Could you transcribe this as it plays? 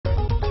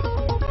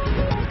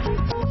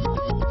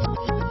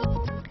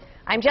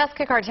I'm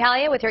Jessica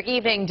Kartalija with your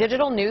evening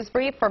digital news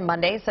brief for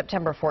Monday,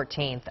 September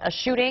 14th. A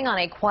shooting on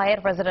a quiet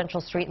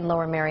residential street in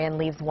Lower Merion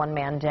leaves one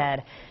man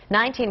dead.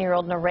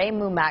 19-year-old Naray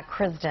Mumak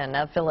Krisden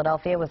of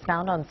Philadelphia was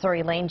found on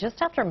Surrey Lane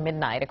just after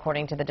midnight,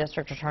 according to the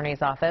district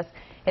attorney's office.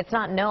 It's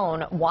not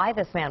known why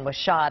this man was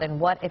shot and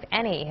what, if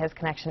any, his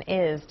connection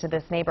is to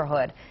this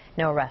neighborhood.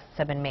 No arrests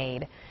have been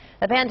made.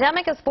 The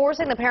pandemic is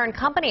forcing the parent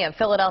company of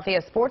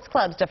Philadelphia sports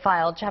clubs to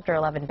file Chapter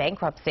 11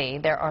 bankruptcy.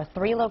 There are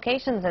 3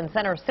 locations in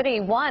Center City,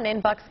 1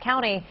 in Bucks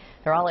County.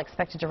 They're all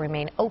expected to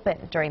remain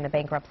open during the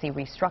bankruptcy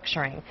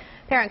restructuring.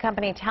 Parent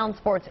company Town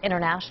Sports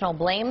International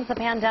blames the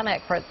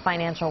pandemic for its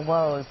financial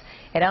woes.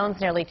 It owns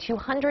nearly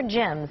 200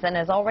 gyms and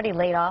has already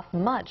laid off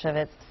much of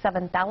its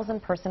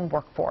 7,000-person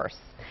workforce.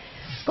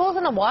 Schools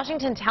in the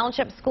Washington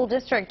Township School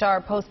District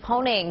are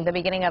postponing the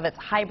beginning of its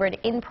hybrid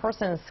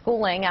in-person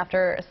schooling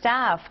after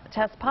staff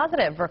test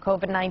positive for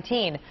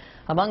COVID-19.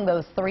 Among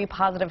those 3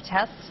 positive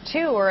tests, 2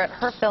 are at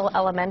Herfville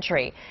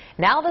Elementary.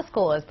 Now the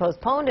school has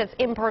postponed its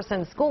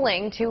in-person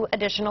schooling 2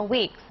 additional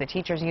weeks. The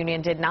teachers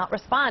union did not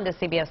respond to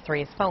CBS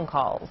 3's phone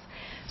calls.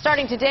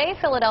 Starting today,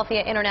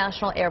 Philadelphia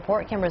International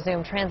Airport can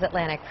resume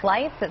transatlantic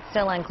flights. It's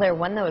still unclear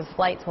when those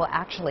flights will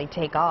actually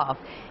take off.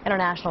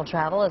 International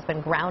travel has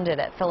been grounded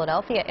at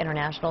Philadelphia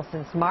International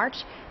since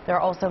March. There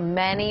are also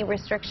many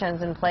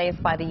restrictions in place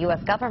by the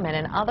U.S. government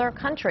and other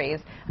countries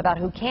about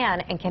who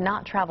can and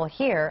cannot travel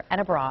here and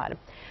abroad.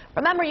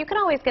 Remember, you can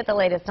always get the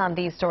latest on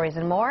these stories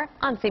and more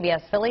on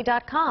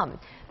CBSPhilly.com.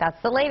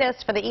 That's the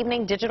latest for the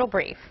Evening Digital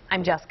Brief.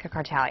 I'm Jessica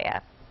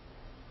Kartalija.